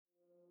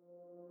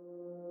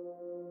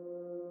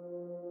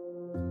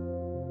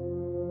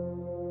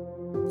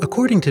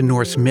According to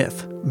Norse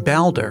myth,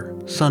 Balder,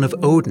 son of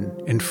Odin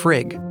and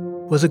Frigg,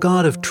 was a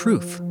god of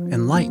truth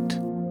and light,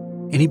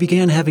 and he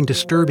began having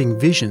disturbing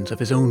visions of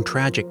his own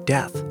tragic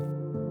death.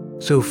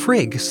 So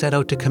Frigg set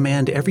out to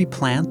command every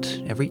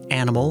plant, every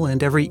animal,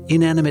 and every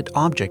inanimate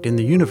object in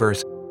the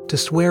universe to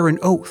swear an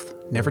oath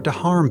never to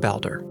harm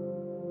Balder.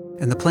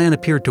 And the plan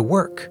appeared to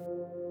work.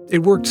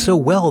 It worked so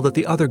well that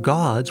the other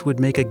gods would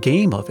make a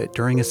game of it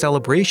during a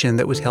celebration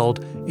that was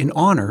held in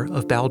honor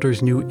of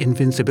Balder's new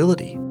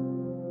invincibility.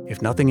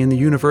 If nothing in the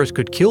universe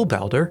could kill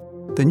Balder,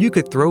 then you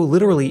could throw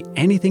literally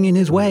anything in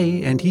his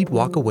way and he'd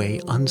walk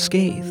away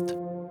unscathed.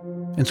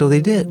 And so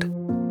they did.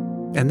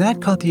 And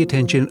that caught the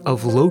attention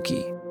of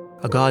Loki,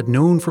 a god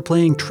known for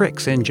playing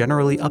tricks and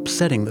generally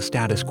upsetting the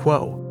status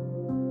quo.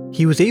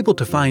 He was able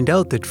to find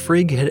out that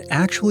Frigg had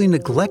actually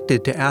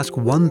neglected to ask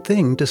one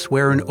thing to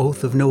swear an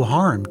oath of no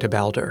harm to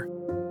Balder.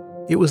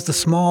 It was the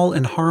small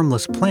and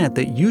harmless plant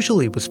that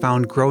usually was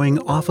found growing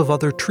off of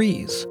other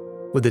trees.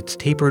 With its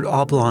tapered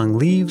oblong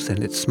leaves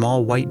and its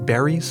small white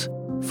berries,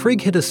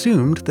 Frigg had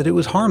assumed that it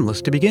was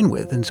harmless to begin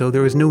with, and so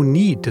there was no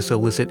need to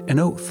solicit an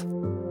oath.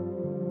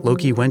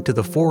 Loki went to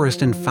the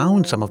forest and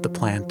found some of the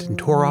plant and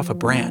tore off a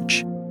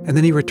branch, and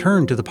then he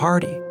returned to the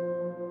party.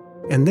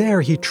 And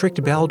there he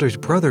tricked Balder's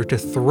brother to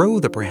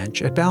throw the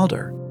branch at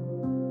Balder.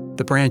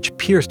 The branch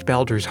pierced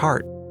Balder's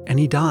heart, and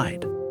he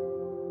died.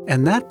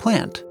 And that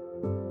plant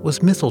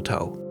was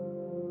mistletoe.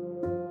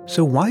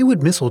 So why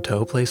would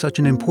mistletoe play such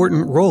an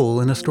important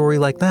role in a story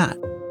like that?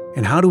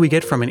 And how do we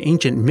get from an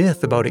ancient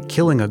myth about it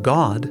killing a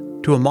god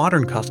to a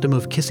modern custom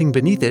of kissing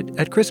beneath it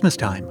at Christmas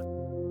time?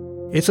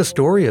 It's a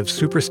story of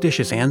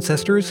superstitious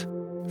ancestors,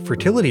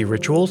 fertility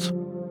rituals,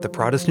 the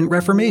Protestant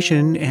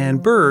Reformation,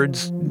 and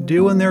birds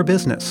doing their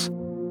business.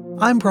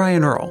 I'm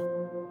Brian Earl.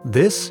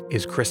 This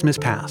is Christmas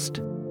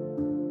Past.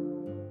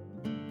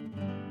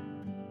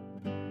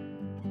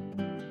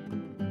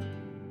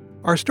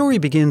 Our story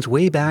begins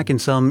way back in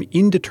some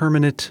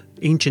indeterminate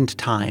ancient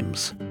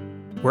times,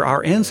 where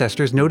our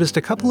ancestors noticed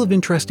a couple of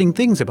interesting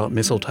things about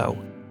mistletoe.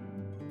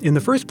 In the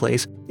first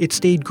place, it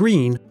stayed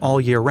green all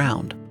year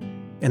round,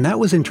 and that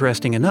was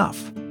interesting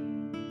enough.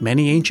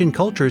 Many ancient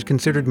cultures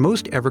considered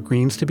most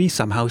evergreens to be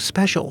somehow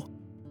special.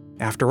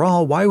 After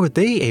all, why were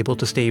they able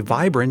to stay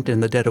vibrant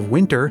in the dead of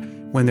winter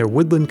when their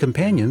woodland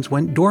companions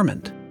went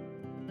dormant?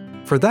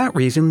 For that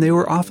reason, they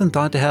were often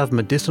thought to have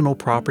medicinal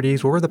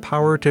properties or the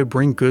power to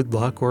bring good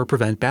luck or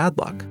prevent bad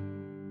luck.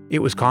 It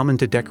was common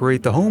to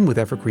decorate the home with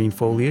evergreen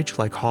foliage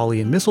like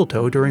holly and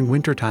mistletoe during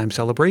wintertime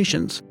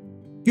celebrations,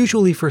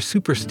 usually for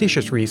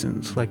superstitious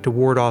reasons like to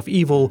ward off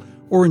evil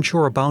or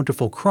ensure a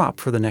bountiful crop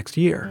for the next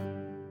year.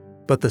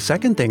 But the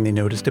second thing they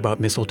noticed about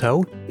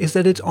mistletoe is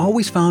that it's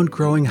always found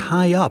growing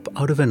high up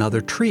out of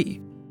another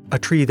tree, a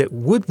tree that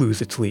would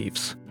lose its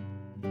leaves.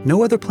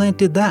 No other plant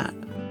did that.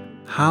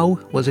 How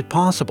was it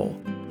possible?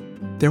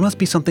 There must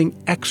be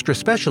something extra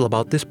special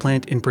about this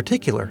plant in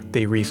particular,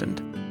 they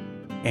reasoned.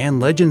 And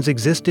legends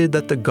existed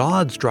that the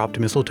gods dropped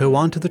mistletoe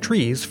onto the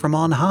trees from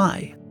on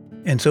high.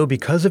 And so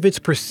because of its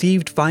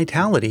perceived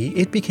vitality,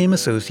 it became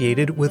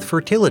associated with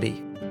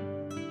fertility.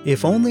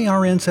 If only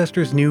our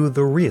ancestors knew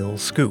the real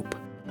scoop.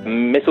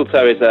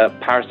 Mistletoe is a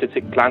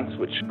parasitic plant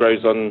which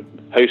grows on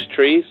host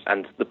trees,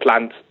 and the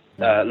plant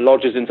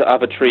lodges into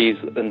other trees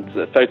and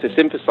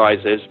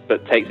photosynthesizes,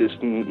 but takes its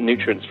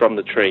nutrients from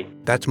the tree.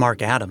 That's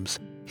Mark Adams.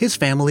 His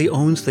family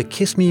owns the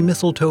Kiss Me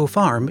Mistletoe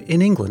Farm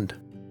in England.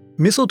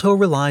 Mistletoe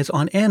relies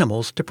on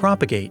animals to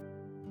propagate.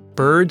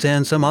 Birds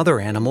and some other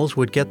animals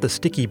would get the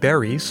sticky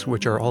berries,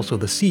 which are also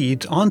the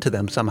seeds, onto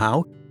them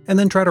somehow, and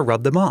then try to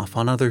rub them off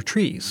on other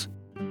trees.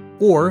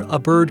 Or a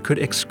bird could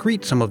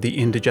excrete some of the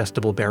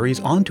indigestible berries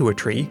onto a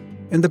tree,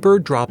 and the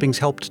bird droppings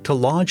helped to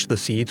lodge the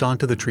seeds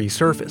onto the tree's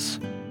surface.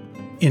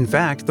 In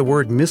fact, the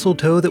word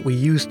mistletoe that we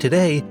use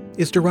today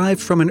is derived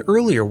from an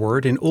earlier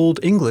word in Old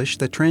English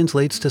that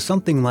translates to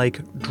something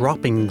like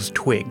droppings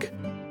twig.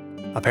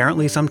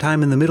 Apparently,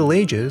 sometime in the Middle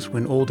Ages,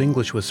 when Old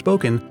English was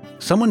spoken,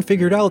 someone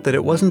figured out that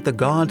it wasn't the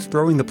gods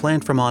throwing the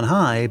plant from on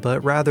high,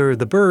 but rather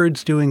the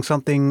birds doing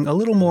something a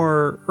little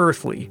more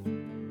earthly.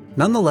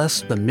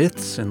 Nonetheless, the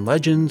myths and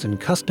legends and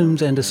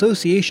customs and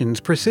associations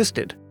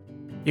persisted.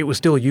 It was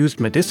still used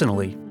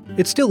medicinally.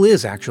 It still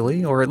is,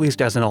 actually, or at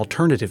least as an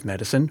alternative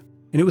medicine.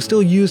 And it was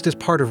still used as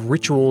part of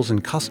rituals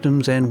and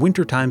customs and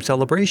wintertime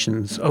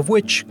celebrations, of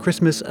which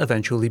Christmas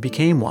eventually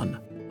became one.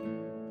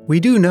 We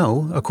do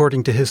know,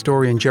 according to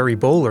historian Jerry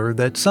Bowler,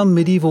 that some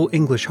medieval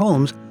English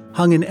homes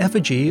hung an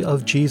effigy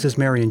of Jesus,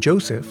 Mary, and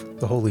Joseph,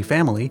 the Holy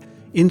Family,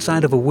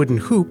 inside of a wooden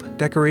hoop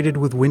decorated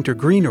with winter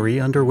greenery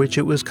under which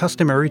it was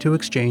customary to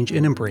exchange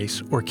an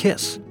embrace or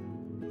kiss.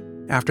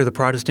 After the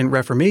Protestant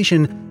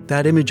Reformation,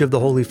 that image of the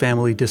Holy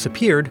Family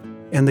disappeared,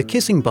 and the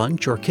kissing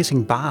bunch, or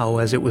kissing bough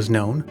as it was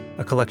known,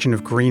 a collection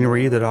of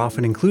greenery that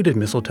often included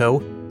mistletoe,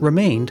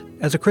 remained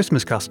as a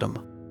Christmas custom.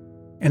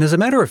 And as a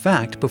matter of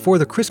fact, before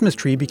the Christmas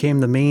tree became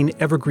the main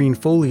evergreen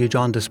foliage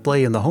on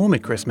display in the home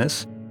at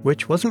Christmas,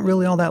 which wasn't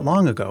really all that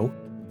long ago,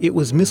 it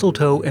was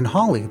mistletoe and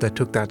holly that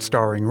took that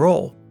starring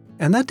role.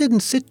 And that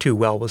didn't sit too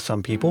well with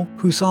some people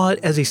who saw it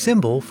as a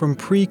symbol from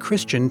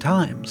pre-Christian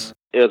times.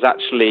 It was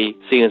actually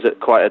seen as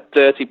quite a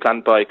dirty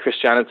plant by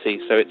Christianity,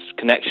 so its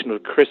connection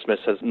with Christmas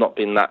has not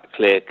been that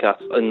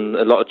clear-cut. In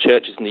a lot of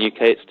churches in the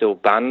UK, it's still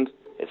banned.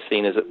 It's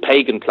seen as a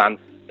pagan plant.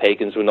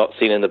 Pagans were not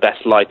seen in the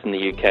best light in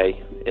the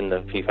UK in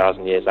the few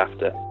thousand years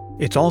after.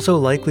 It's also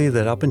likely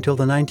that up until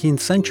the 19th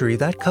century,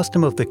 that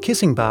custom of the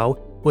kissing bough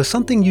was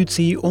something you'd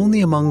see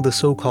only among the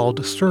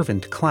so-called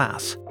servant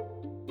class.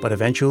 But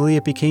eventually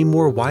it became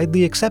more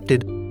widely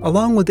accepted,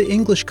 along with the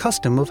English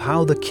custom of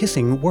how the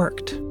kissing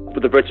worked.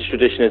 But the British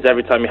tradition is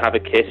every time you have a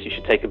kiss, you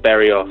should take a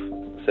berry off.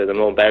 So the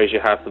more berries you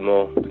have, the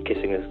more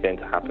kissing is going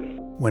to happen.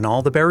 When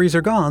all the berries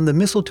are gone, the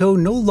mistletoe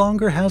no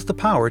longer has the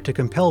power to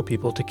compel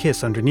people to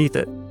kiss underneath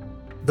it.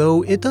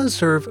 Though it does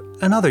serve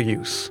another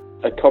use.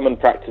 A common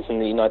practice in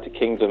the United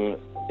Kingdom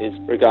is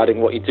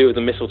regarding what you do with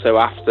the mistletoe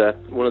after.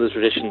 One of the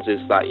traditions is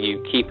that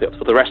you keep it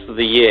for the rest of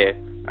the year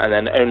and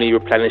then only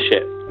replenish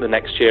it the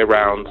next year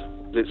round.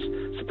 It's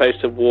supposed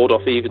to ward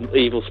off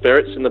evil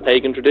spirits in the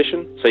pagan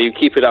tradition. So you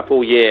keep it up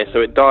all year so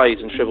it dies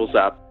and shrivels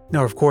up.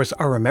 Now, of course,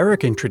 our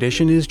American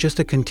tradition is just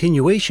a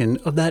continuation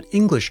of that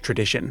English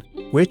tradition,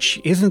 which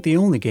isn't the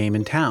only game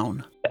in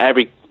town.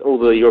 All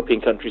the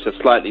European countries have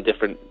slightly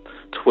different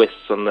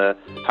twists on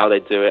how they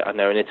do it. I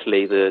know in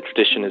Italy the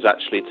tradition is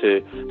actually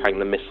to hang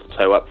the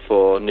mistletoe up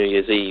for New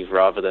Year's Eve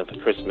rather than for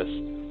Christmas.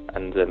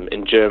 And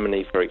in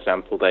Germany, for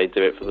example, they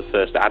do it for the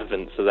first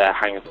Advent, so they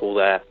hang up all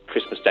their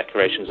Christmas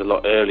decorations a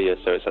lot earlier,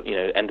 so it's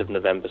end of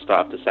November,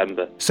 start of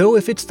December. So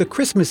if it's the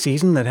Christmas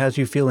season that has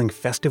you feeling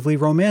festively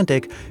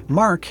romantic,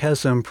 Mark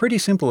has some pretty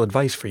simple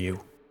advice for you.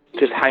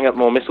 Just hang up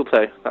more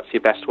mistletoe. That's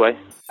your best way.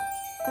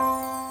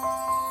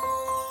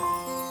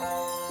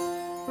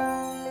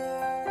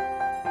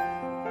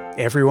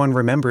 Everyone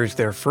remembers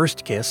their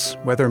first kiss,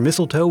 whether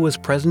mistletoe was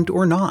present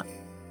or not.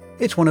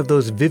 It's one of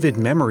those vivid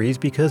memories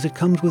because it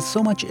comes with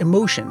so much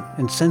emotion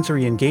and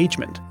sensory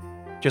engagement,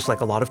 just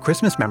like a lot of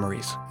Christmas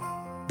memories.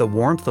 The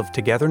warmth of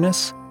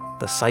togetherness,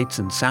 the sights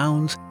and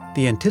sounds,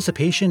 the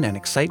anticipation and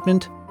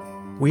excitement.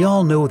 We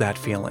all know that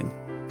feeling,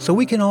 so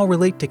we can all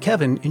relate to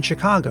Kevin in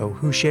Chicago,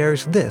 who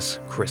shares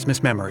this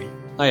Christmas memory.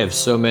 I have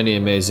so many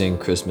amazing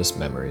Christmas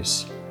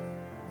memories,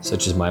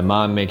 such as my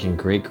mom making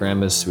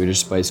great-grandma's Swedish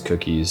spice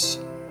cookies,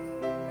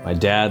 my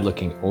dad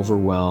looking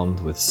overwhelmed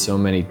with so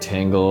many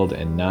tangled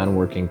and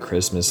non-working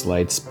Christmas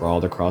lights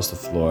sprawled across the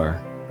floor,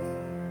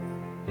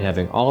 and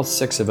having all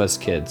 6 of us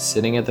kids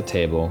sitting at the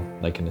table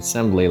like an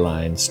assembly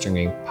line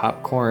stringing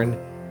popcorn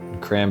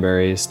and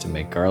cranberries to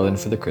make garland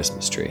for the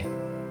Christmas tree.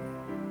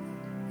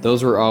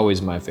 Those were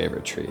always my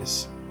favorite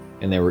trees,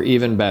 and they were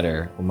even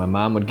better when my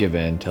mom would give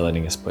in to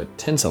letting us put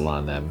tinsel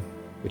on them,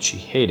 which she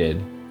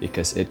hated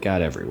because it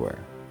got everywhere.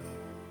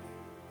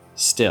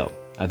 Still,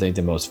 I think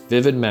the most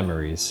vivid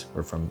memories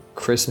were from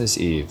Christmas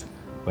Eve,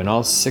 when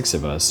all 6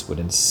 of us would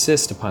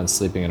insist upon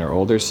sleeping in our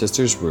older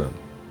sister's room.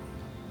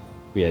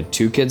 We had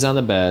 2 kids on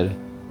the bed,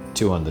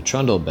 2 on the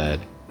trundle bed,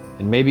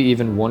 and maybe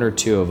even 1 or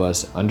 2 of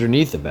us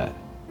underneath the bed.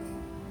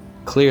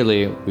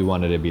 Clearly, we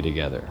wanted to be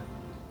together,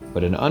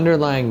 but an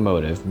underlying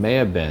motive may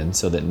have been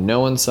so that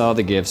no one saw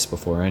the gifts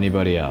before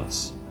anybody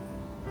else.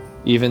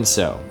 Even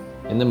so,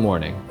 in the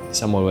morning,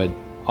 someone would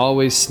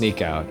always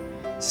sneak out,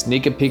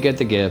 sneak a peek at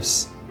the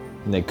gifts,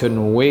 and they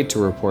couldn't wait to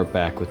report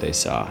back what they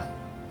saw.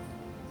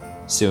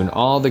 Soon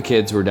all the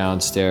kids were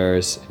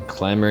downstairs and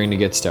clamoring to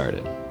get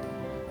started.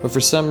 But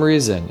for some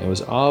reason, it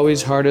was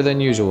always harder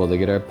than usual to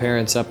get our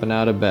parents up and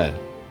out of bed.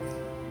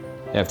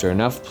 After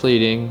enough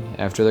pleading,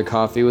 after the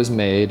coffee was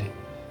made,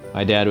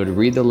 my dad would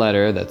read the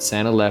letter that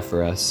Santa left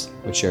for us,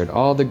 which shared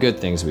all the good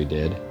things we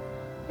did,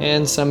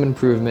 and some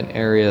improvement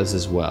areas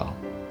as well.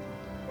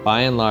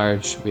 By and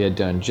large, we had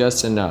done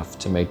just enough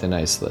to make the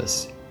nice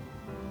list.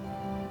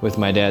 With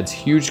my dad's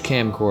huge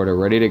camcorder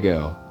ready to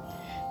go,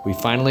 we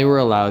finally were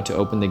allowed to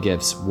open the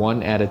gifts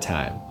one at a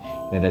time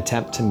in an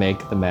attempt to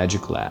make the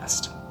magic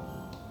last.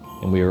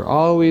 And we were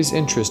always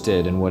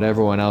interested in what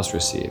everyone else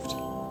received,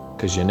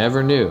 because you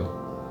never knew,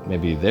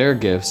 maybe their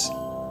gifts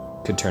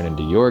could turn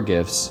into your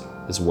gifts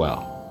as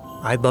well.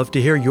 I'd love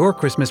to hear your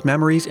Christmas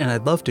memories, and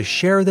I'd love to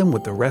share them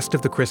with the rest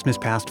of the Christmas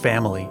Past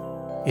family.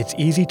 It's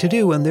easy to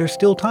do, and there's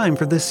still time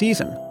for this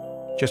season.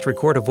 Just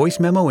record a voice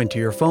memo into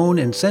your phone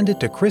and send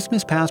it to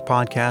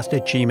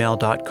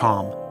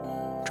christmaspastpodcast@gmail.com.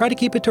 Try to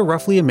keep it to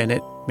roughly a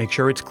minute, make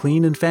sure it's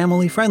clean and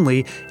family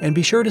friendly, and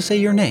be sure to say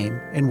your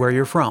name and where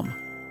you're from.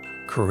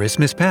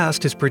 Christmas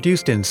Past is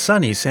produced in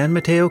sunny San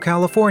Mateo,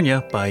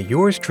 California by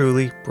yours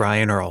truly,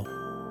 Brian Earl.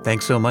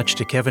 Thanks so much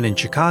to Kevin in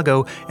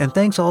Chicago, and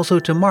thanks also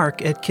to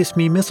Mark at Kiss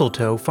Me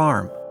Mistletoe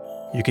Farm.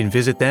 You can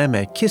visit them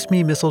at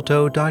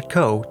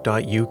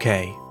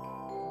kissmemistletoe.co.uk.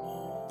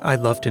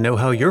 I'd love to know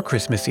how your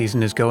Christmas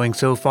season is going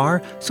so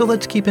far, so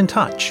let's keep in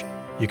touch.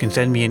 You can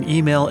send me an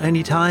email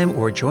anytime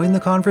or join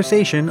the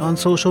conversation on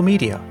social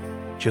media.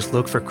 Just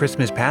look for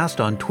Christmas Past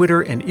on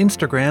Twitter and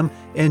Instagram,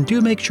 and do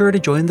make sure to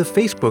join the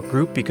Facebook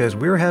group because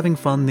we're having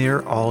fun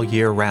there all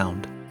year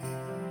round.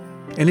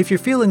 And if you're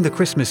feeling the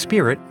Christmas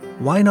spirit,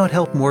 why not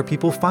help more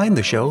people find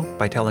the show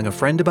by telling a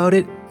friend about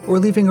it or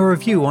leaving a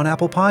review on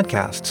Apple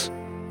Podcasts?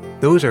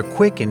 Those are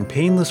quick and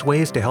painless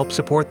ways to help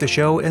support the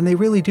show, and they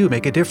really do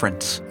make a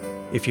difference.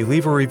 If you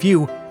leave a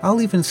review,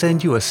 I'll even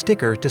send you a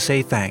sticker to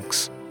say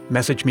thanks.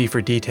 Message me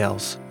for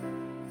details.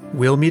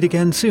 We'll meet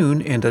again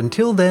soon, and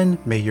until then,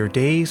 may your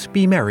days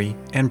be merry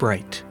and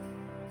bright.